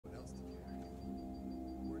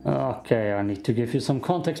Okay, I need to give you some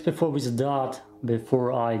context before we start.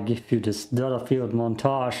 Before I give you this Stutterfield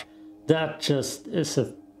montage, that just is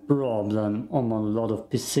a problem on a lot of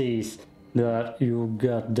PCs, that you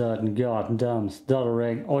got that goddamn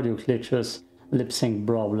stuttering, audio glitches, lip sync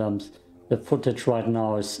problems. The footage right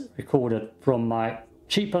now is recorded from my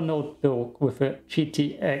cheaper notebook with a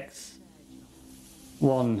GTX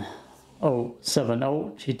 1070,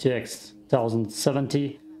 GTX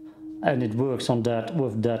 1070. And it works on that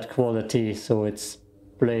with that quality, so it's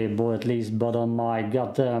playable at least. But on my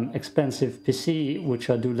goddamn expensive PC, which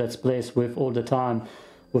I do let's plays with all the time,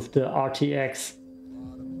 with the RTX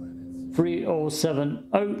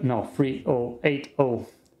 3070, no 3080,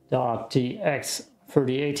 the RTX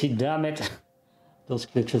 3080, damn it, those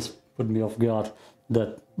glitches put me off guard.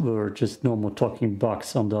 That were just normal talking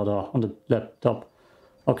bugs on the laptop.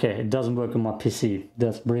 Okay, it doesn't work on my PC.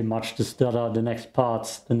 That's pretty much the stutter. The next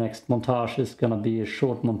parts, the next montage is gonna be a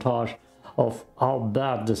short montage of how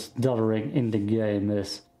bad the stuttering in the game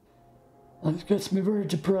is. And it gets me very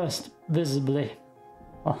depressed, visibly.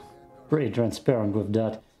 Oh, pretty transparent with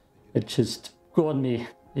that. It just got me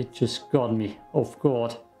off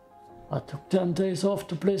guard. I took 10 days off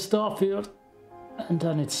to play Starfield, and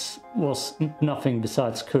then it was nothing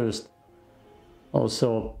besides cursed.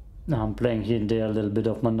 Also, I'm playing here and there a little bit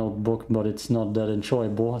of my notebook, but it's not that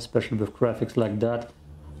enjoyable, especially with graphics like that.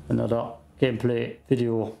 Another gameplay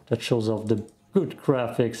video that shows off the good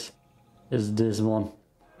graphics is this one.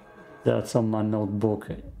 That's on my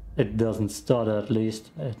notebook. It doesn't stutter, at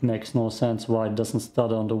least. It makes no sense why it doesn't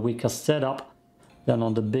stutter on the weaker setup than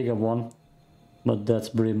on the bigger one. But that's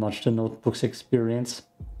pretty much the notebook's experience.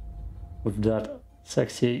 With that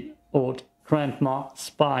sexy old grandma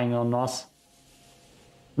spying on us.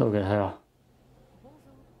 Look at her.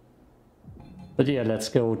 But yeah, let's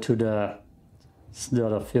go to the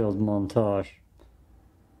Stutterfield montage.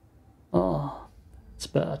 Oh, it's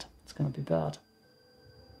bad. It's gonna be bad.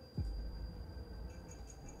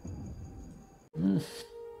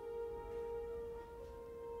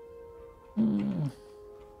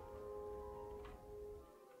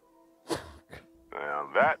 Now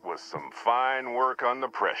that was some fine work under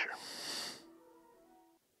pressure.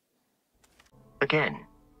 Again.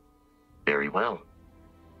 Very well.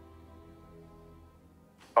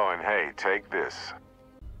 Oh, and hey, take this.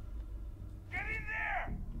 Get in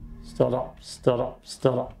there! Stutter.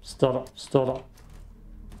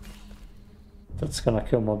 That's gonna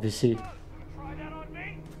kill my PC. Try that on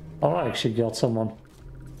me? Oh, I actually got someone.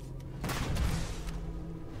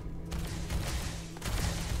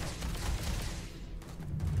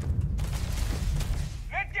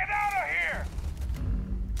 Let's get out of here!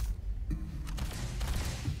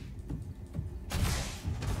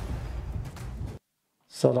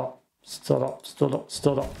 Stutter.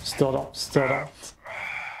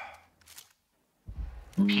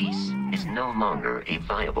 Peace is no longer a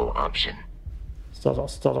viable option. Stutter.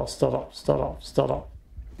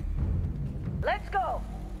 Let's go.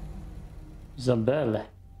 Isabelle,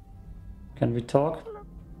 can we talk?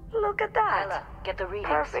 Look at that. Get the readings.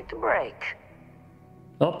 Perfect break.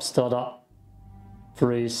 Oh, stutter.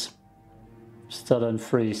 Freeze. Stutter and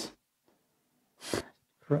freeze.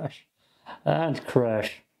 Crash. And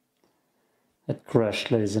crash. It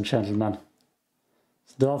crashed, ladies and gentlemen.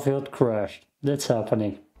 Starfield crashed. That's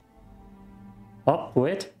happening. Oh,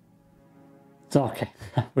 wait. Okay,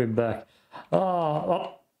 we're back.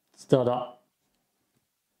 Oh, stutter.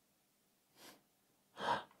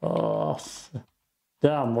 Oh,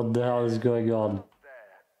 damn, what the hell is going on?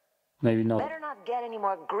 Maybe not. Better not get any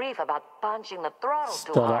more grief about punching the throttle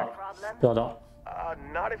too Stutter. hard. Stutter.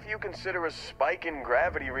 Not if you consider a spike in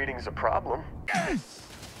gravity readings a problem.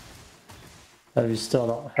 Heavy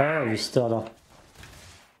stutter. Heavy stutter.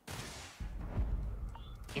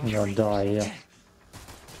 I'm gonna die here.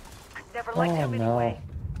 Never liked him no. anyway.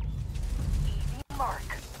 Easy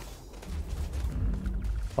mark.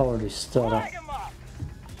 Holy stutter.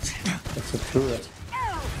 That's a turret.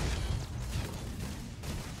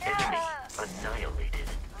 Enemy annihilated.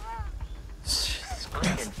 I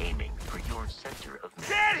am aiming for your center of mass.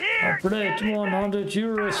 Get here! I paid 100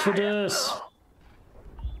 euros for this.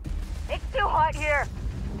 It's too hot here.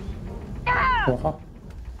 What?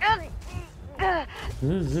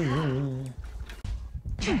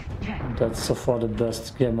 That's so far the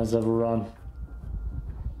best game I've ever run.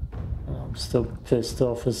 I'm still pissed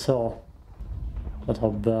off as hell at how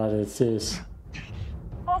bad it is.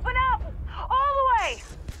 Open up! All the way!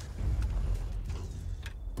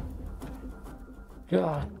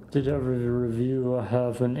 God, did every reviewer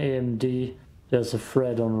have an AMD? There's a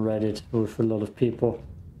thread on Reddit with a lot of people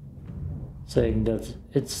saying that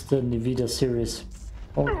it's the NVIDIA series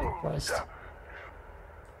Holy Christ.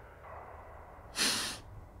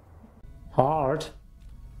 Hard.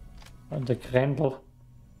 And the Grendel.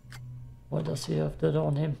 Why does he have that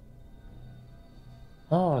on him?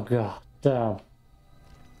 Oh god damn.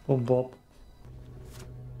 Boom bop.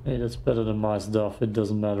 Hey, that's better than my stuff. It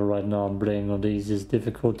doesn't matter right now. I'm playing on the easiest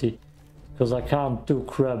difficulty. Because I can't do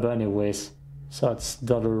crap anyways. So I'd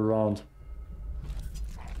stutter around.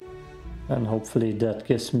 And hopefully that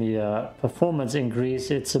gives me a performance increase.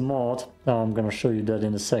 It's a mod. I'm gonna show you that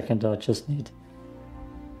in a second. I just need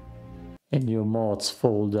a new mods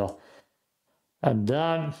folder. And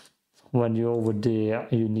then when you're over there,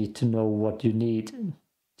 you need to know what you need.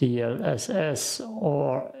 DLSS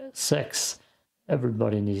or sex.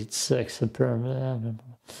 Everybody needs sex apparently.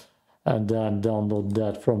 And then download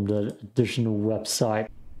that from the additional website.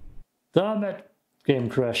 Damn it! Game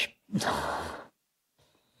crash.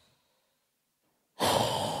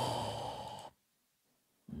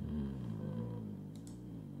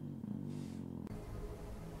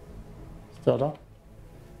 Stutter.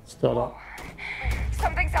 Stutter.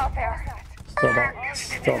 Something's out there. Stutter.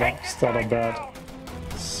 Stutter. Stutter bad.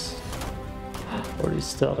 Or is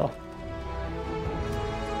stutter?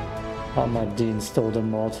 I might deinstall the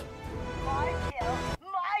mod. My kill,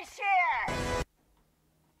 my share.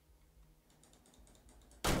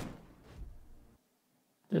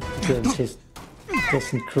 The game just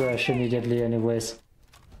doesn't crash immediately anyways.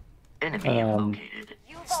 Enemy located.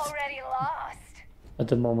 You've already lost. At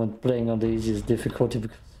the moment playing on the easiest difficulty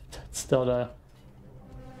because of that stutter.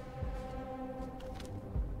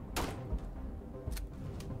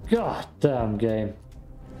 God damn game.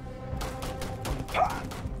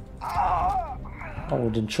 I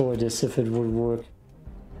would enjoy this if it would work.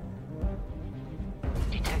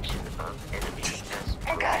 Detection of enemy has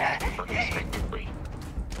progressed unexpectedly.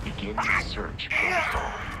 Begin the search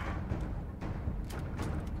protocol.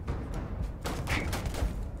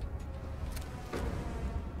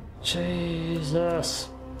 Jesus.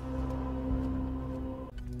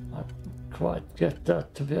 I don't quite get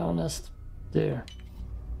that, to be honest. There.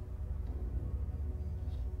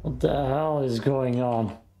 What the hell is going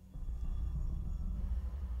on?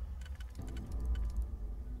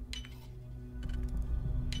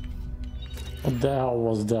 What the hell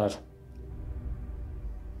was that?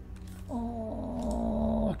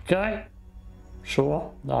 Okay.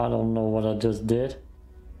 Sure. I don't know what I just did.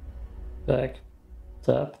 Back.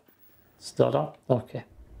 Tap. Stutter. Okay.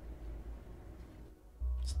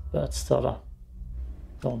 Bad stutter.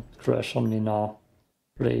 Don't crash on me now.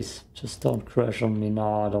 Please. Just don't crash on me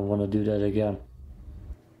now. I don't want to do that again.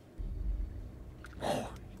 Oh,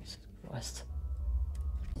 Jesus Christ.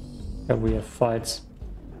 Yeah, we have fights.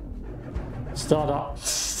 Stutter,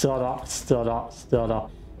 stutter, stutter, stutter.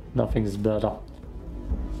 Nothing is better.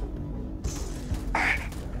 The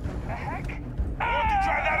heck? Want to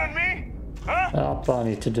try that on me? Huh? I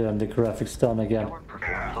need to turn the graphics down again.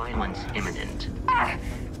 Violence imminent.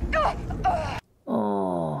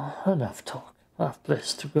 Oh, enough talk. I have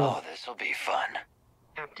place to go. Oh, this'll be fun.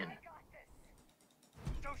 Captain.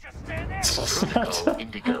 Don't just stand there. Protocol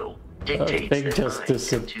Indigo dictates thing that just I am to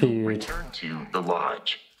disappeared. return to the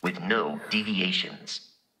lodge with no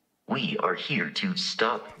deviations. We are here to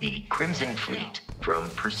stop the Crimson Fleet from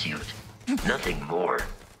pursuit. Nothing more.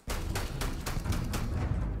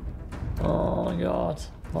 Oh my god.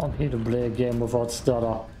 I'm here to play a game without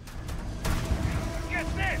stutter. Get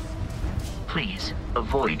this. Please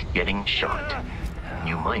avoid getting shot.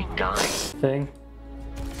 You might die. Thing.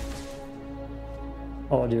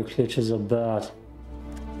 Audio glitches are bad.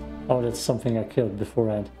 Oh, that's something I killed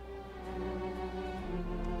beforehand.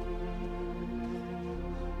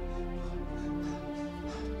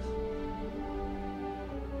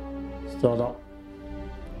 Stutter.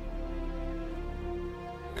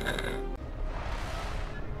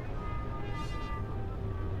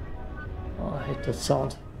 Oh, I hate that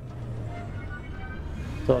sound.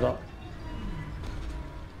 Stutter.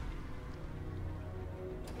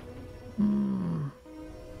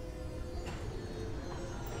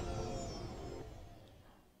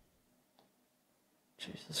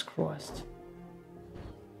 Jesus Christ.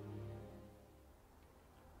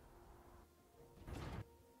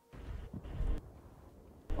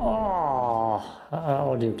 Oh,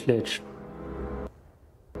 audio glitch.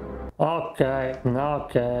 Okay,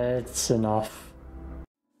 it's enough.